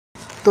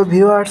তো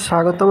ভিউয়ার্স,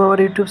 স্বাগতম আমার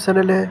ইউটিউব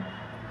চ্যানেলে।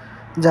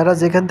 যারা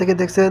যেখান থেকে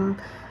দেখছেন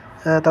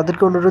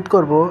তাদেরকে অনুরোধ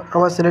করব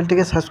আমার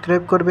চ্যানেলটিকে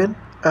সাবস্ক্রাইব করবেন।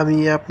 আমি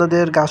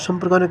আপনাদের গাছ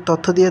সম্পর্কে অনেক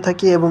তথ্য দিয়ে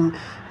থাকি এবং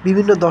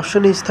বিভিন্ন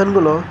দর্শনীয়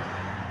স্থানগুলো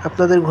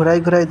আপনাদের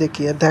ঘোরায়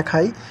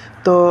দেখাই।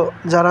 তো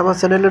যারা আমার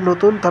চ্যানেলে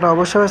নতুন তারা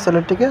অবশ্যই আমার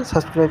চ্যানেলটিকে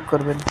সাবস্ক্রাইব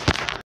করবেন।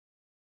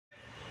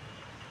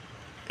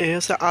 এই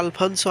হচ্ছে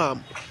আলফানসো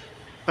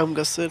আম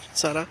গাছের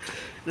চারা।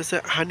 হচ্ছে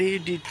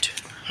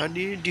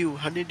হানি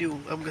ডিউ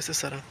আম গাছের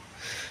চারা।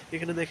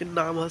 এখানে দেখেন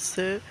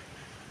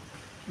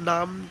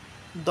নাম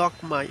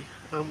দকমাই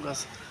আম গাছ।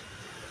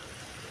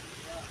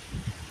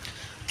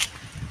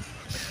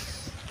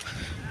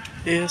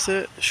 এই হচ্ছে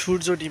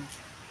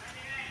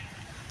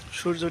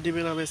সূর্য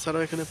ডিমের আম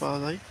এছাড়াও এখানে পাওয়া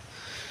যায়।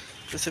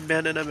 হচ্ছে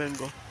ব্যানানা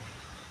ম্যাঙ্গো।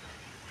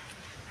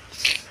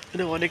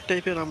 এখানে অনেক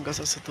টাইপের আম গাছ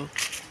আছে। তো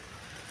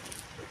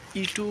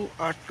ইটু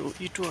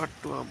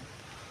আট্টু আম।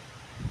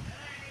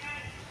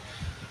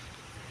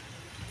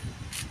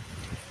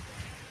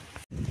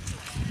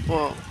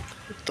 ও,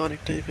 তো অনেক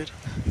টাইপের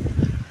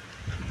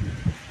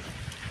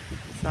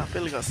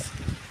আপেল গাছ।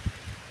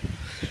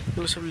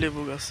 এগুলো সব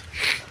লেবু গাছ।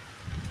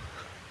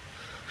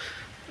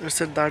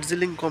 হচ্ছে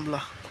দার্জিলিং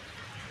কমলা,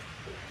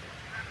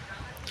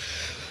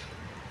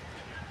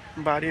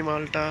 বাড়ি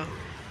মালটা,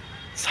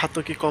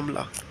 ছাতকি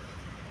কমলা।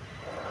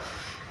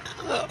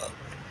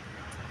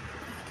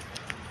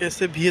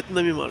 এসে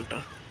ভিয়েতনামি মালটা,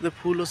 যে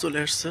ফুলও চলে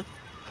আসছে।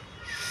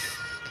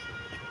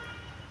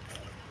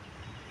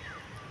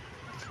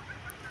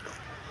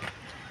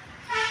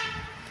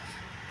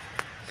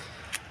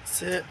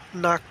 সে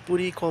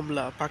নাগপুরি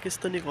কমলা,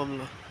 পাকিস্তানি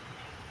কমলা।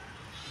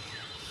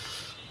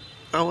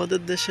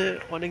 আমাদের দেশে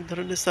অনেক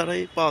ধরনের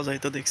চারাই পাওয়া যায়,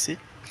 তো দেখছি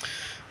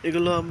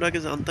এগুলো আমরা আগে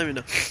জানতামই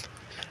না।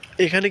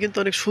 এখানে কিন্তু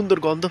অনেক সুন্দর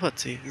গন্ধ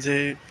পাচ্ছি, যে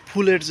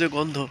ফুলের যে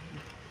গন্ধ।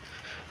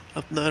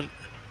 আপনার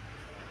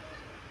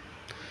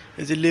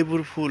এই যে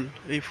লেবুর ফুল,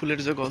 এই ফুলের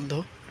যে গন্ধ,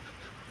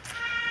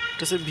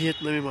 এটা হচ্ছে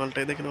ভিয়েতনামি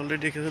মালটাই। দেখেন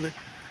অলরেডি এখানে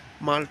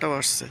মালটাও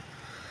আসছে।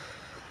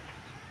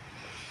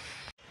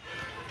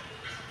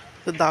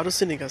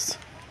 দারুচিনি গাছ,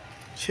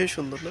 সেই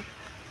সুন্দর না?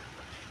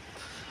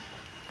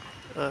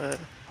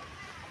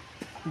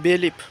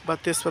 বেলিফ বা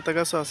তেজপাতা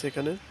গাছও আছে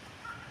এখানে।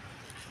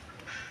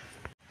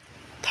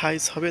 থাই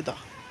সবেদা,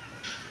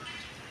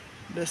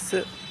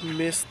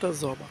 মেস্তা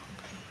জবা।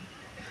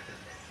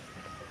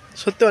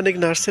 সত্যি অনেক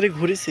নার্সারি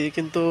ঘুরেছি,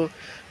 কিন্তু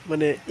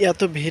মানে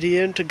এত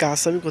ভেরিয়েন্ট গাছ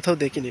আমি কোথাও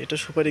দেখিনি। এটা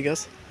সুপারি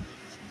গাছ,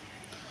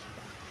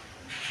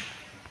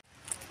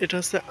 এটা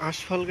হচ্ছে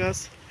আশফল গাছ,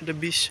 এটা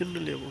বিশূন্য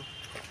লেবু।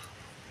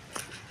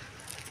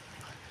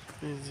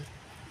 এই যে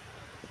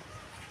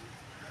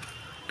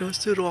এটা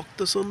হচ্ছে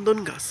রক্তচন্দন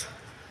গাছ।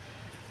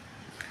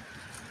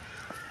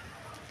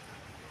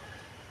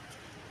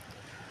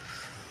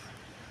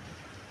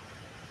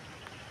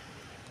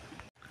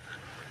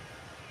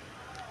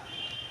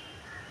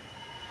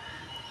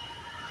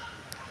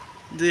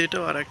 যে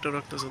এটাও আর একটা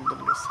রক্তচন্দন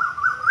গাছ।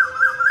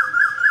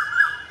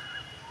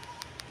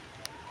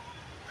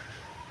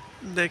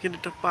 দেখেন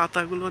এটা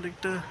পাতাগুলো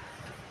অনেকটা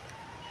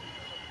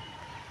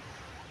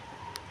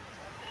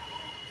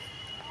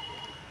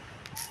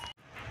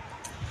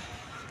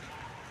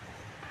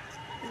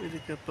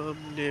এদিকে পাম,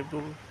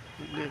 লেবু,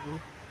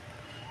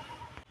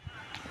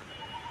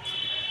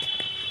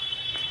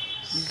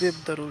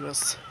 দেবদারু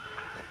গাছ,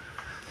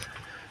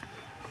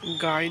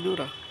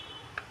 গাইনুরা।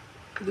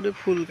 এখানে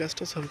ফুল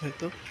গাছটা সব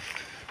হয়তো,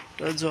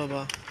 এটা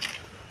জবা।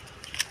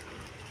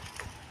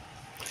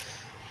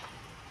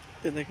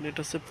 দেখেন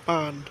এটা হচ্ছে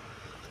পান,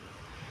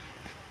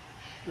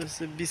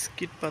 হচ্ছে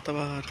বিস্কিট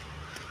পাতাবাহার,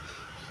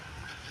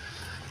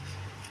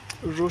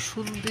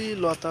 রসুন্দি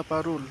লতা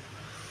পারুল।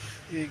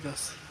 এই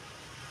গাছ,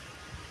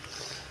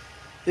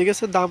 এই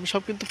গাছের দাম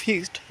সব কিন্তু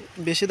ফিক্সড,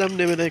 বেশি দাম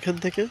নেবে না এখান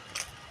থেকে।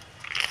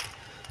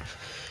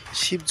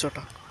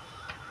 শিবজটা,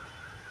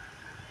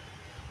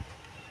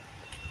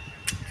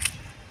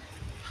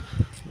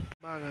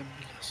 বাগান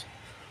বিলাস,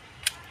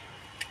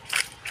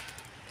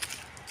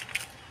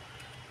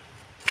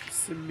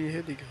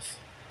 মেহেদি গাছ।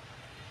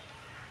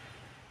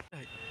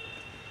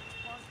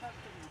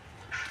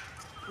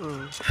 ও,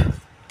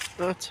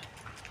 আচ্ছা।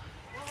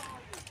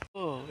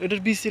 ও,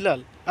 এটার বিচি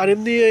লাল, আর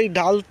এমনি এই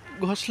ডাল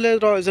ঘষলে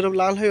যেরকম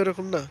লাল হয়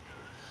ওরকম না?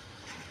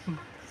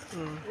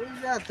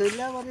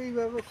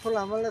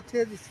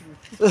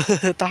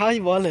 তাই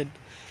বলেন?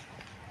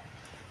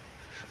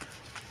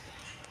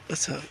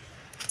 আচ্ছা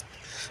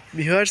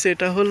ভিউয়ার্স,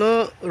 এটা হলো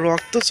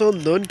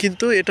রক্তচন্দন,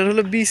 কিন্তু এটা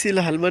হলো বিচি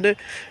লাল। মানে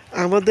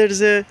আমাদের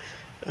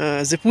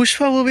যে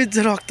পুষ্পা মুভির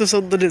যে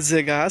রক্তচন্দনের যে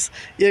গাছ,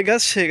 এ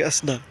গাছ সে গাছ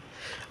না।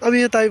 আমি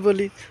তাই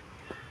বলি।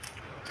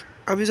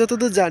 আমি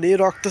যতদূর জানি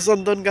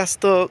রক্তচন্দন গাছ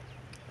তো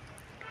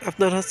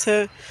আপনার হচ্ছে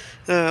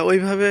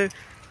ওইভাবে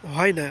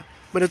হয় না,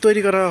 মানে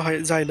তৈরি করা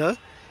যায় না।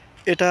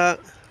 এটা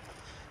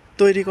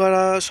তৈরি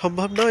করা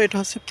সম্ভব না, এটা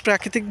হচ্ছে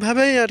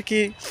প্রাকৃতিকভাবেই আর কি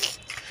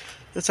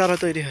চারা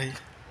তৈরি হয়।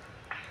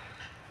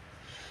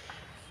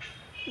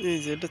 এই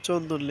যে এটা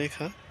চন্দন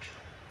লেখা।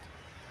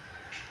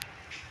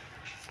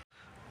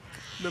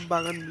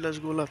 বাগান বিলাস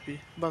গোলাপি,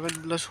 বাগান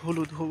বিলাস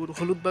হলুদ,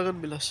 হলুদ বাগান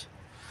বিলাস।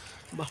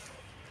 বাহ,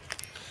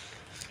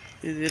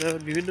 এই যে এরা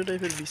বিভিন্ন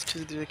টাইপের বীজ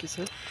টিজ দিয়ে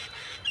রেখেছে।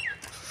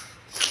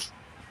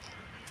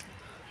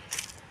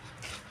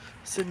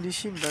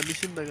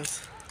 নিশিন্দা গাছ।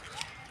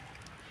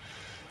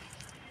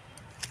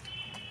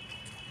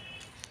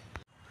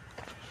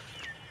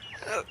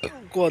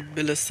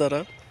 কদবেলের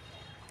চারা।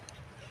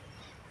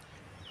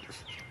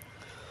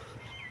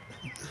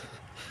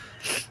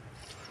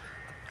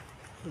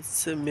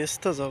 হচ্ছে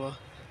মেস্তা জবা।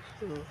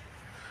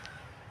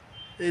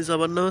 এই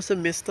জবার নাম হচ্ছে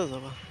মেস্তা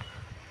জবা।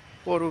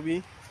 করবি,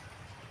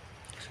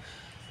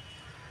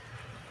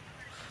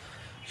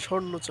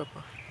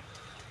 স্বর্ণচাপা।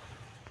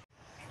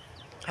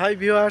 হাই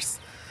ভিউয়ার্স,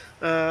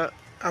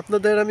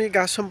 আপনাদের আমি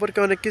গাছ সম্পর্কে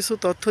অনেক কিছু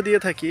তথ্য দিয়ে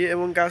থাকি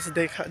এবং গাছ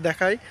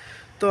দেখাই।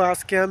 তো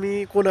আজকে আমি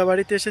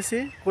কোনাবাড়িতে এসেছি,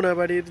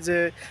 কোনাবাড়ির যে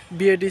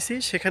বিএডিসি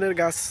সেখানের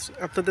গাছ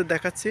আপনাদের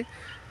দেখাচ্ছি।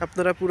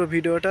 আপনারা পুরো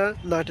ভিডিওটা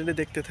না টেনে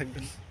দেখতে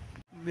থাকবেন।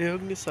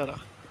 মেহগনি চারা,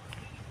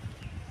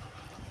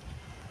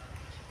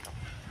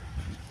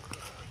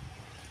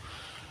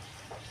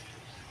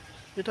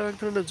 এটা এক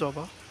ধরনের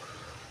জবা।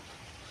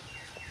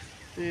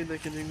 এই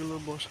দেখেন এগুলো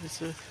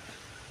বসাইছে।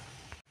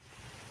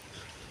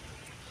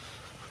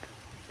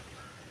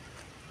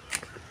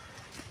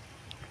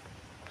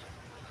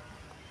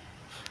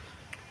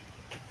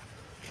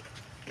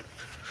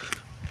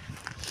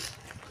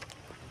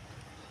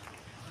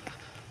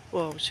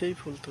 ও সেই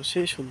ফুল তো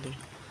সেই সুন্দর।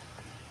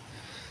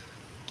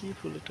 কি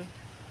ফুল এটা?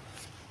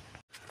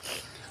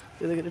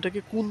 দেখেন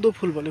এটাকে কুন্দ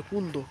ফুল বলে,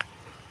 কুন্দ।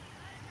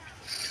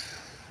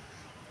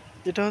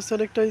 এটা হচ্ছে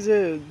অনেকটা এই যে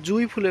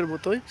জুঁই ফুলের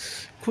মতোই,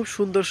 খুব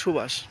সুন্দর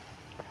সুবাস।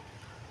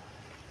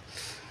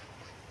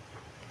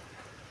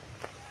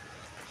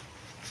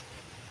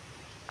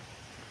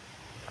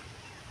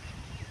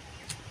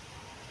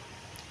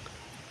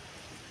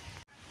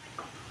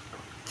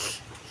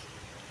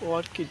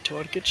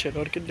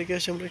 অর্কিড দেখে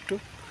আসি আমরা একটু।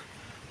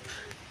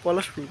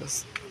 পলাশ ফুল গাছ।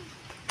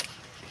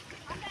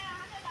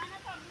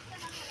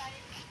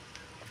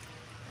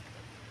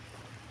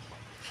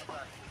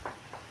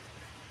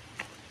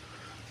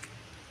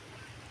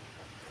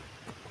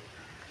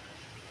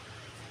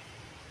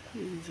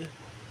 এই যে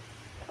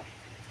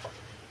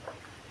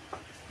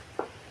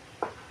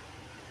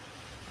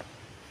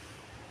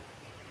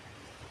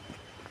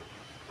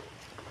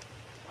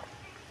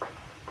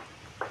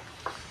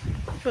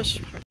বেশ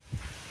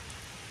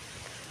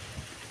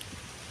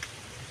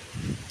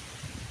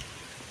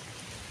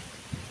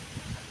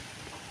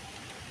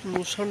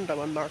মুসান্ডা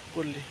বা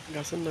নাগপল্লী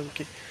গাছের নাম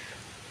কি?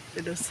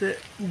 এটা হচ্ছে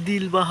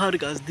দিলবাহার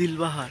গাছ,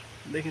 দিলবাহার।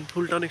 দেখেন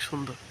ফুলটা অনেক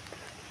সুন্দর।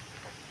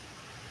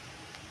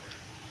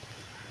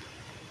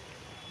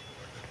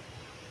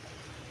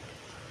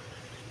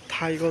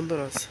 থাই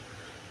গন্ধরাজ,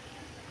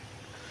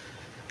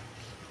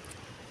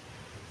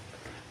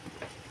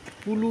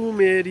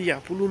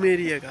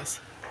 পুলুমেরিয়া গাছ।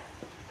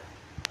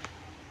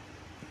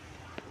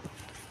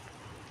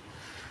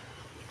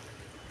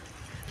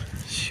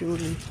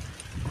 শিউলি,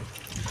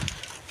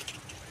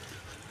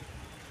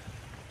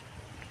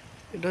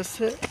 এটা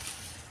হচ্ছে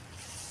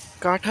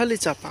কাঁঠালি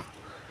চাপা।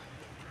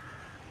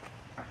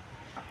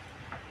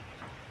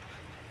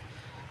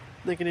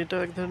 দেখেন এটা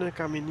এক ধরনের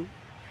কামিনী।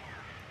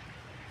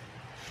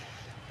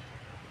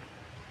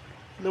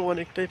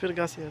 অনেক টাইপের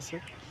গাছই আছে।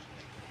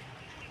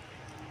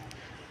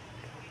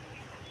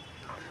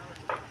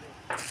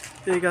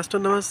 এই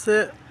গাছটার নাম হচ্ছে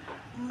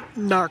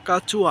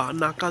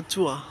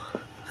নাকাচুয়া।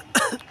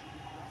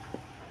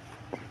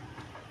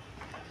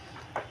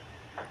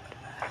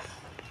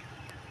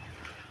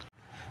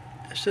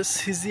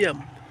 সিজিয়াম।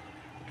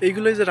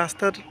 এইগুলোই যে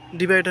রাস্তার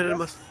ডিভাইডারের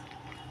মাছ।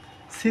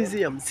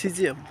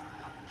 সিজিয়াম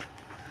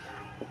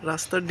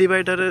রাস্তার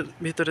ডিভাইডারের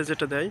ভিতরে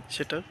যেটা দেয়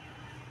সেটা।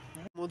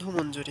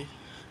 মধুমঞ্জরি।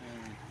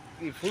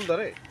 কি ফুল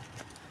ধরে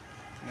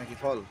নাকি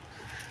ফল?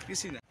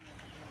 কিছু না।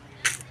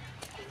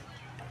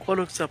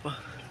 কনক চাপা।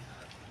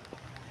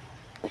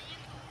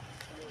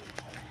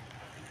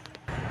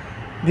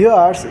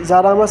 ভিউয়ার্স,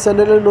 যারা আমার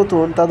চ্যানেলে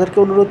নতুন তাদেরকে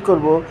অনুরোধ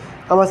করব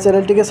আমার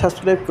চ্যানেলটিকে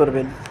সাবস্ক্রাইব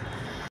করবেন।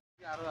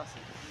 আরো আছে।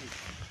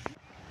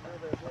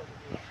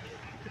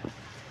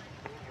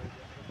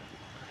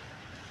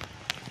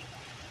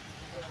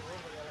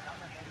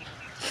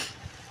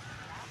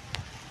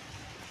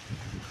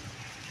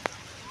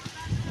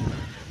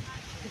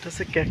 এটা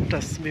হচ্ছে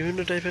ক্যাকটাস, বিভিন্ন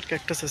টাইপের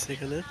ক্যাকটাস আছে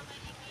এখানে।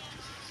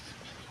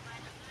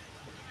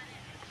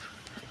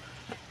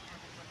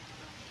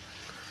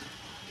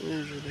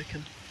 এই যে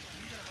দেখেন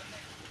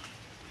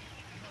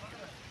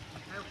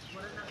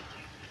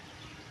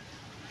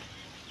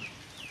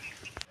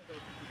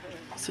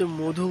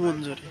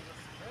মধুমঞ্জরি।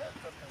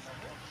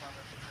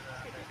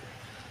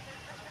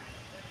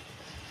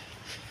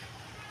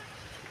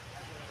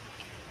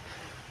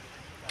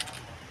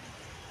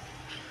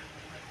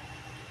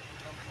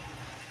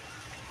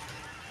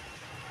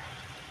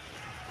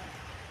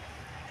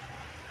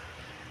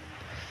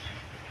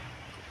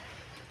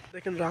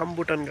 দেখেন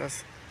রামবুটান গাছ।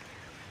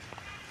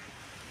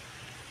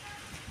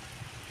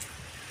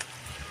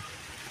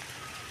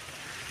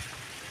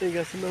 এই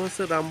গাছের নাম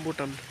হচ্ছে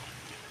রামবুটান।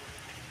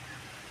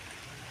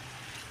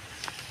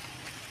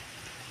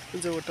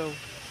 যে ওটাও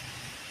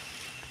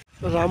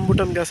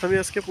রামবুটান গাছ আমি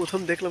আজকে প্রথম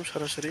দেখলাম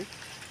সরাসরি।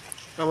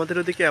 আমাদের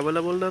ওদিকে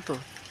অ্যাভেলেবল না তো।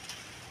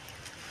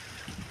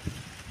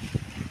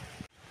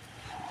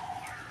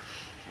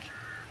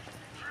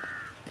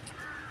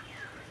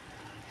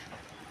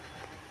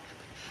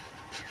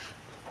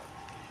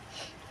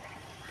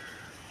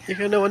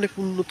 এখানে অনেক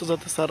উন্নত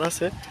জাতের চারা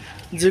আছে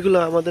যেগুলো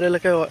আমাদের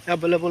এলাকায়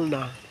অ্যাভেলেবল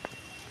না।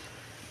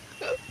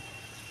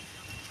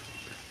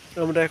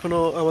 আমরা এখনো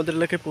আমাদের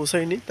এলাকায়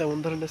পৌঁছাইনি তেমন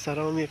ধরনের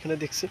চারাও আমি এখানে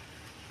দেখছি।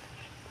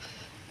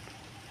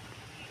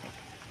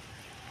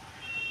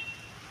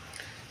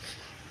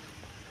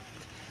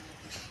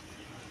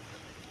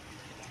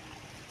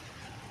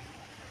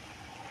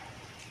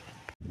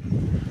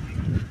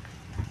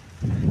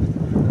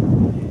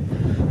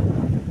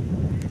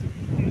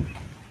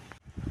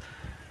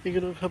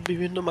 এগুলো সব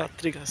বিভিন্ন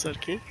মাতৃ গাছ আর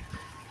কি,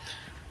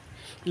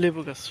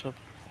 লেবু গাছ সব।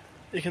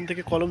 এখান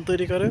থেকে কলম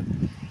তৈরি করে।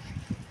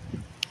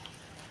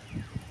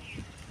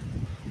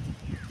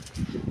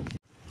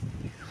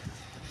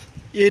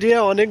 এরিয়া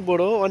অনেক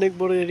বড়, অনেক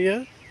বড় এরিয়া।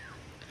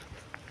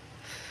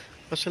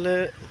 আসলে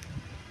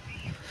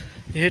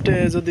হেঁটে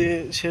যদি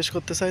শেষ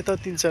করতে চাই তা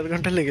 3-4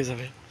 ঘন্টা লেগে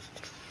যাবে।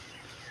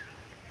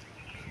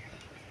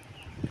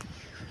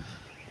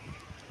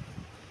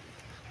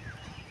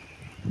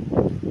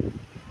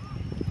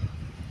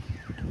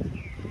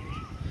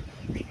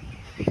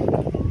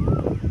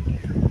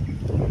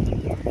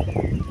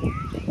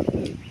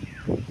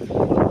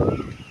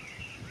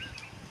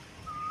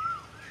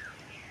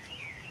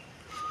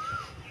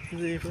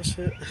 যে এই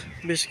পাশে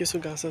বেশ কিছু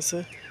গাছ আছে।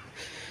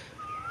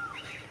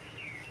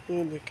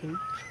 এই দেখেন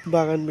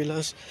বাগান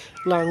বিলাস,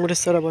 আঙুরের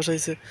চারা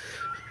বসাইছে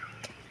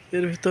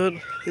এর ভিতর।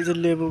 এই যে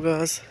লেবু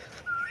গাছ,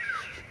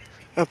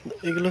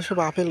 এগুলো সব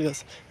আপেল গাছ।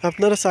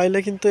 আপনারা চাইলে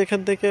কিন্তু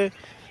এখান থেকে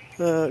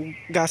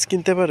গাছ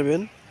কিনতে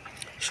পারবেন,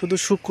 শুধু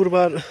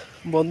শুক্রবার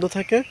বন্ধ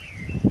থাকে,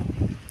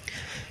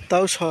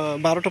 তাও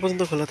 12টা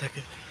পর্যন্ত খোলা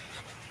থাকে।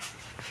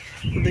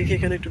 দেখি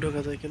এখানে একটু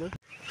ঢোকা যায় কিনা।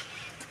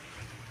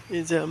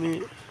 এই যে আমি,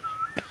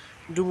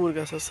 ডুমুর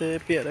গাছ আছে,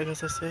 পেয়ারা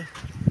গাছ আছে।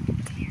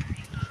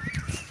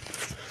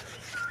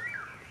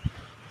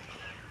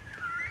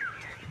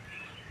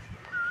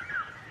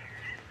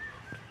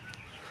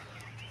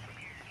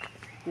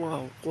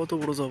 ওয়াও, কত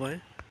বড় জবাই!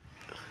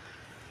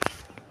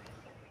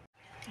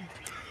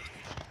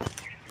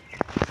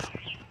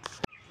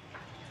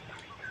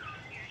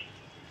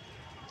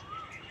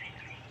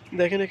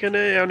 দেখেন এখানে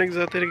অনেক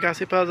জাতের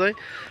গাছই পাওয়া যায়।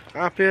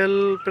 আপেল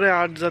প্রায়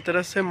 8 জাতের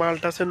আছে,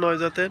 মাল্টা আছে 9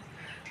 জাতের,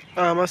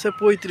 আম আছে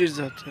 35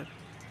 জাতের,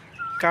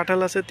 কাঁঠাল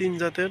আছে 3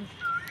 জাতের,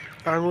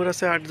 আঙুর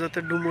আছে 8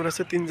 জাতের, ডুমুর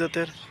আছে 3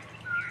 জাতের,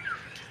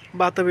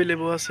 বাতাবি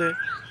লেবু আছে,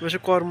 পাশে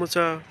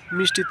করমচা,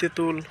 মিষ্টি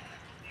তেঁতুল,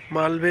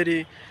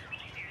 মালবেরি,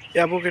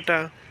 অ্যাভোকেটা।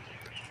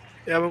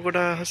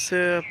 অ্যাভোকেটা হচ্ছে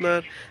আপনার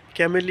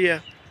ক্যামেলিয়া,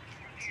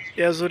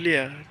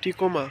 অ্যাজোলিয়া,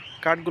 টিকোমা,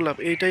 কাঠগোলাপ,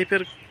 এই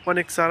টাইপের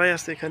অনেক চারাই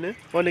আছে এখানে,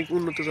 অনেক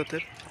উন্নত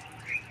জাতের।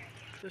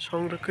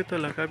 সংরক্ষিত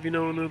এলাকা, বিনা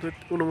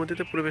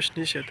অনুমতিতে প্রবেশ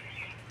নিষেধ।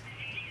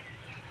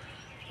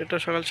 এটা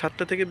সকাল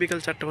 7টা থেকে বিকাল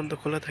 4টা পর্যন্ত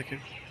খোলা থাকে।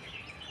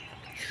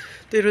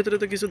 তো এর ভিতরে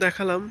তো কিছু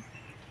দেখালাম।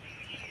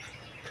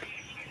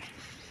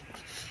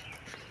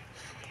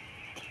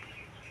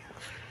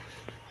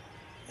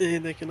 এই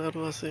দেখেন আরো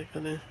আছে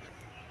এখানে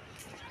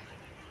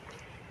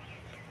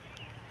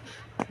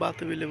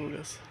বাতাবি লেবু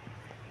গাছ,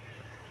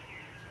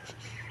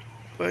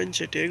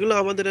 পয়েনসেটি, এগুলো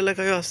আমাদের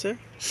এলাকায় আছে।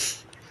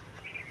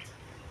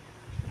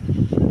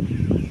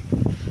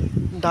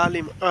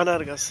 ডালিম,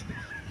 আনার গাছ,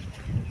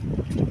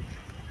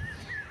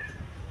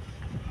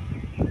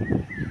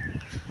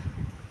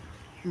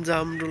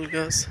 জামরুল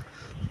গাছ,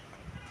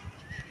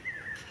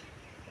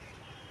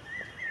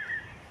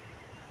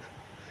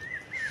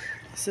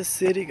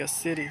 চেরি গাছ,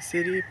 চেরি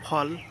চেরি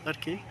ফল আর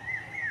কি,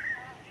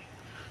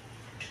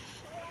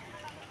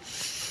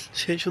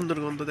 সেই সুন্দর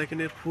গন্ধ। দেখেন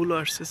এর ফুলও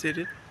আসছে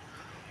চেরির।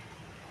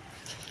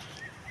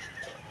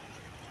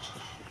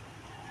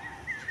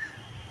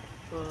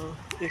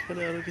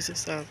 এখানে আরো কিছু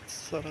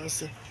চারা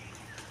আছে।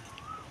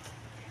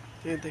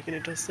 এই দেখেন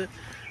এটা হচ্ছে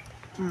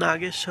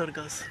নাগেশ্বর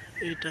গাছ,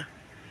 এইটা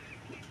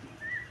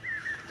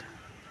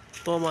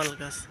তমাল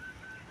গাছ,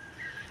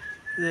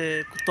 যে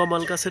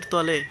তমাল গাছের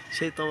তলে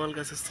সেই তমাল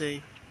গাছ হচ্ছে এই।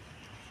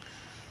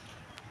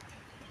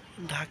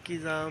 ঢাকি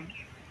জাম,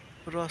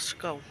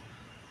 রসকাও,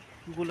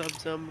 গোলাপ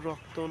জাম,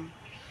 রক্তন,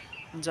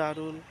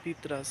 জারুল,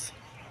 পিতরাস।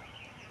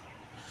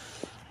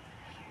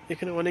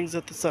 এখানে অনেক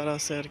জাতের চারা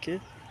আছে আর কি।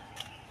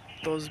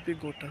 তসবি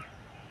গোটা,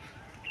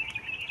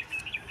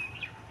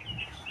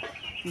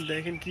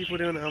 দেখেন কি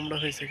পরিমাণে আমরা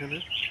হয়েছে এখানে।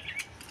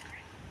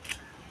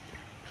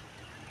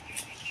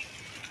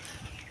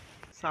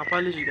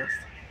 চাপালিশ গাছ,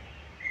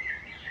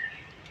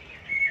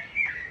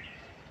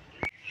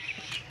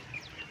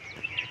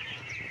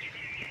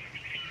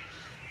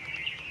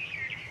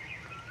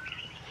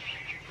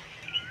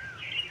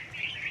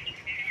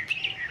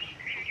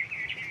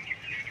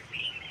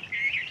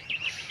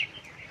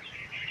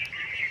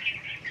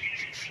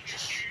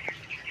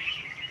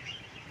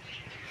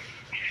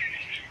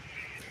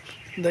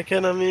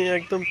 দেখেন আমি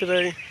একদম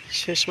প্রায়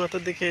শেষ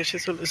মাথার দিকে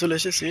চলে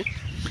এসেছি।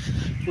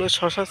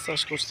 শশার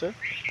চাষ করছে।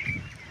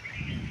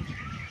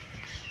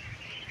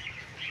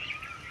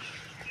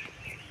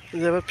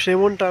 যে আবার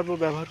ফ্রেমন টার্বো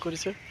ব্যবহার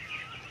করেছে।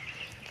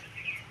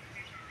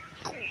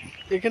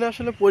 এখানে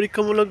আসলে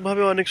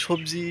পরীক্ষামূলকভাবে অনেক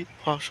সবজি,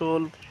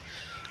 ফসল,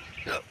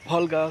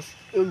 ফল গাছ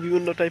এবং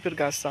বিভিন্ন টাইপের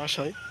গাছ চাষ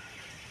হয়।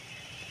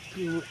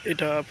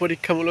 এটা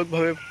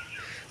পরীক্ষামূলকভাবে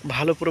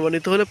ভালো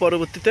প্রমাণিত হলে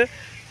পরবর্তীতে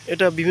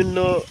এটা বিভিন্ন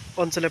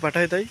অঞ্চলে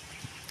পাঠায় দেয়।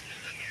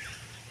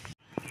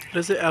 এটা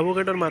হচ্ছে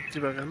অ্যাভোকাডোর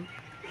মাতৃবাগান।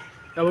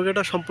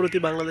 অ্যাভোকাডো সম্প্রতি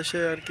বাংলাদেশে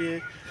আর কি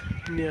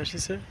নিয়ে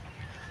আসিছে।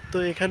 তো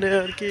এখানে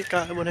আর কি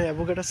মানে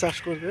অ্যাভোকাডো চাষ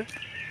করবে,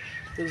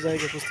 তো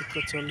জায়গা প্রস্তুত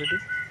করছে অলরেডি।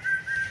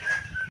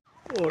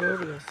 ওর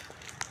গাছ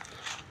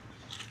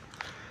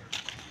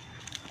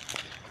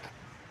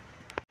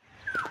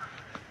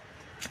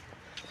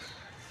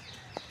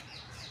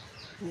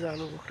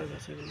জানো একটা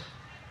গাছ এগুলো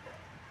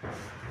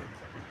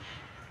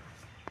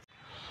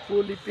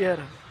কলি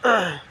পেয়ারা,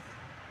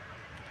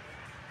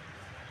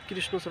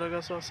 কৃষ্ণচূড়া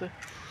গাছও আছে,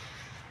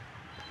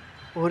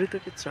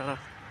 হরিতকির চারা,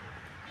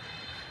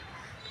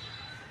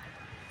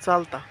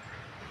 চালতা,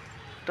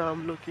 এটা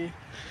আমলকি,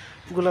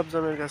 গোলাপ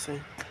জামের গাছে।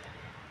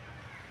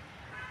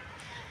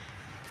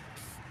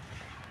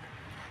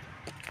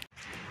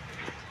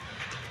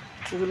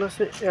 এগুলো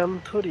আছে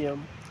অ্যান্থোরিয়াম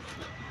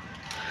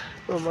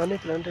ও মানি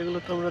প্ল্যান্ট, এগুলো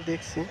তো আমরা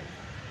দেখছি।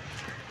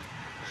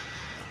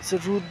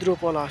 রুদ্র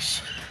পলাশ,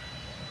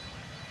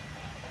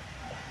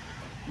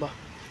 বাহ।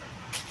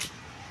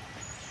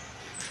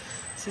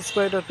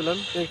 স্পাইডার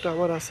প্ল্যান্ট একটা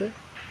আমার আছে,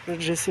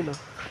 রেসিনা,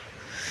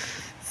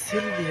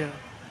 সিলভিয়া,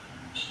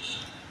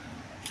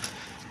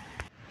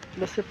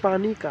 আছে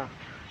পানিকা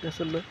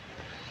গাছের না,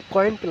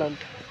 কয়েন প্ল্যান্ট,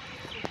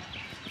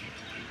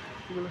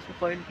 এগুলো আছে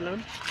কয়েন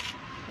প্ল্যান্ট,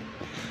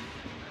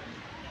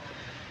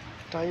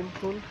 টাইম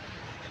ফুল,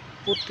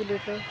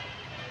 পর্তুলেকা,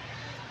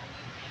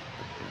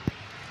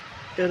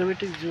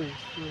 অ্যারোমেটিক জুই।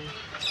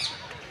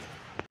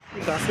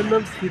 গাছের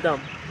নাম সিদাম,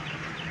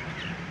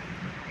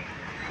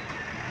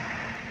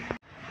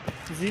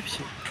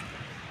 জিপসি।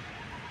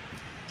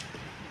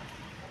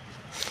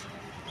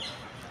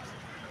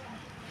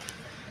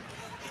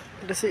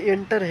 এটা হচ্ছে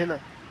এন্টার হেনা,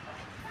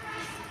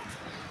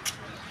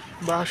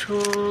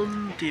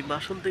 বাসন্তী,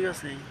 বাসন্তী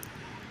গাছে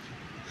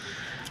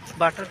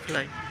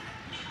বাটারফ্লাই,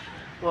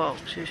 ওয়াও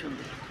সেই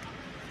সুন্দর,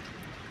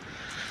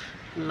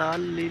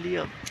 লাল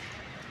lilium,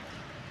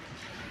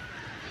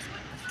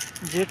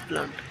 jet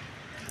plant,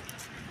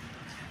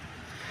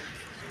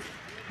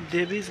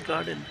 devis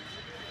garden,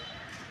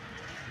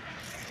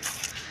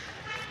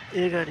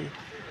 এগারি,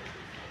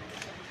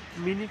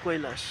 mini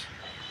Kailash,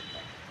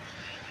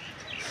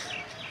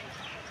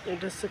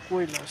 এটা হচ্ছে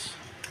কৈলাস,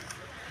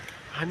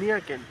 হানিয়া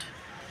কেন্ট,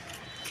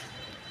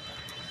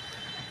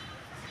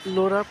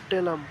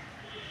 লোরাপটেলাম,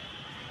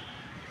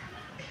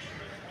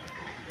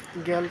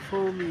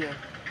 গ্যালফোমিয়া,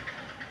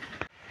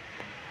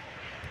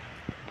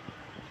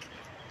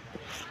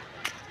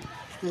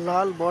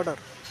 লাল border,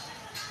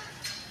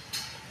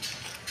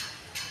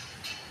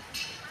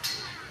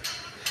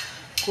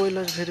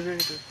 Kailash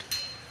ভেরিভেটেড,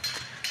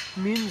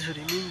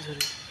 মিনঝুরি,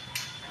 মিনঝুরি,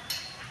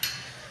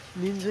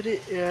 মিনঝুরি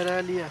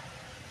এরালিয়া,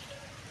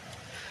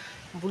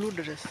 blue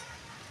dress,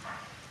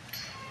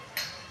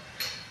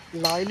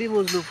 Laili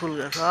Majnu ফুল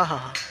গাছ, আহা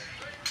হা,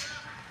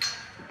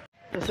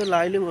 এটা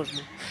লাইলি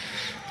মজনু,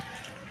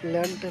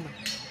 ল্যান্টেনা,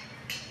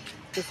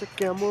 এটা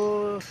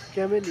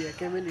ক্যামেলিয়া,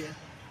 ক্যামেলিয়া,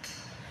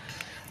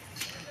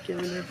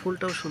 ক্যামেলিয়ার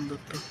ফুলটাও সুন্দর,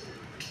 তো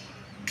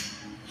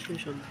সেই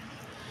সুন্দর,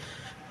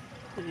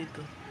 এই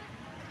তো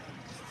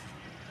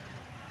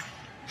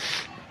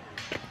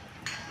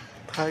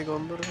থাই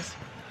গন্ধর আছে,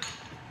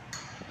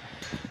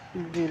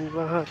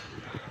 দিলবাহার,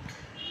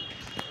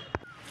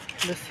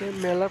 দেখছে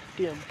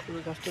মেলাপটিয়াম,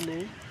 গাছটা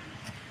নেই,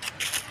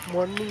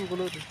 মর্নিং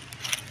গ্লোরি,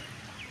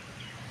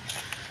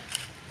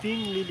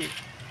 পিঙ্ক লিলি,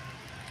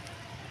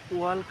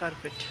 ওয়াল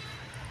কার্পেট,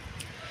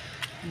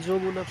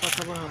 যমুনা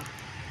পাতাবাহার,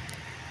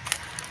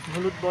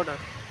 হলুদ বর্ডার,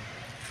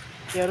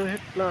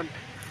 অ্যারোহেড প্লান্ট,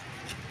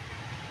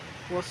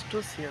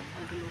 ওস্টোসিয়াম,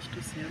 এটা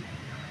ওস্টোসিয়াম,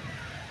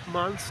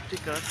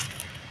 মানস্টিকার,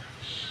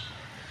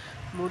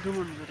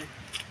 মধুমঞ্জুরি,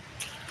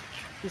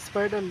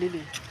 স্পাইডার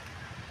লিলি,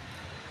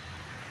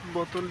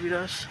 বোতল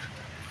বিরাস,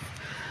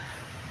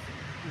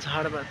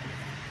 ঝাড়বাতি,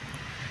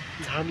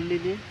 ধান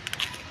লিলি,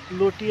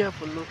 লটিয়া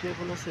ফুল, লটিয়া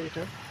ফুল আছে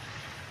এটা,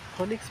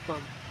 ফনিক্স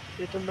পাম,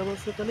 এটার নাম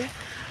হচ্ছে তাহলে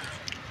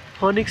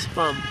ফনিক্স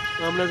পাম,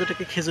 আমরা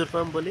যেটাকে খেজুর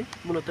পাম বলি,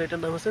 মূলত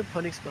এটার নাম হচ্ছে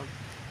ফনিক্স পাম।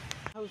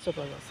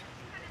 চাপা গাছ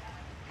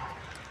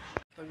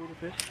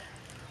গ্রুপের,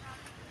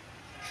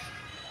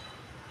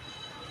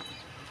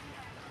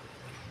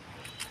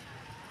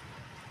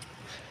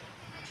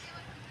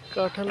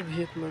 কাঁঠাল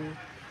ভিয়েতনামি,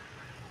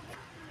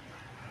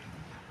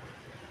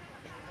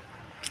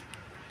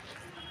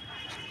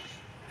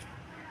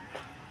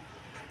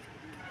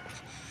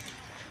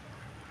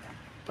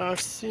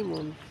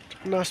 পার্সিমন,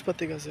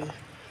 নাশপাতি গাছে,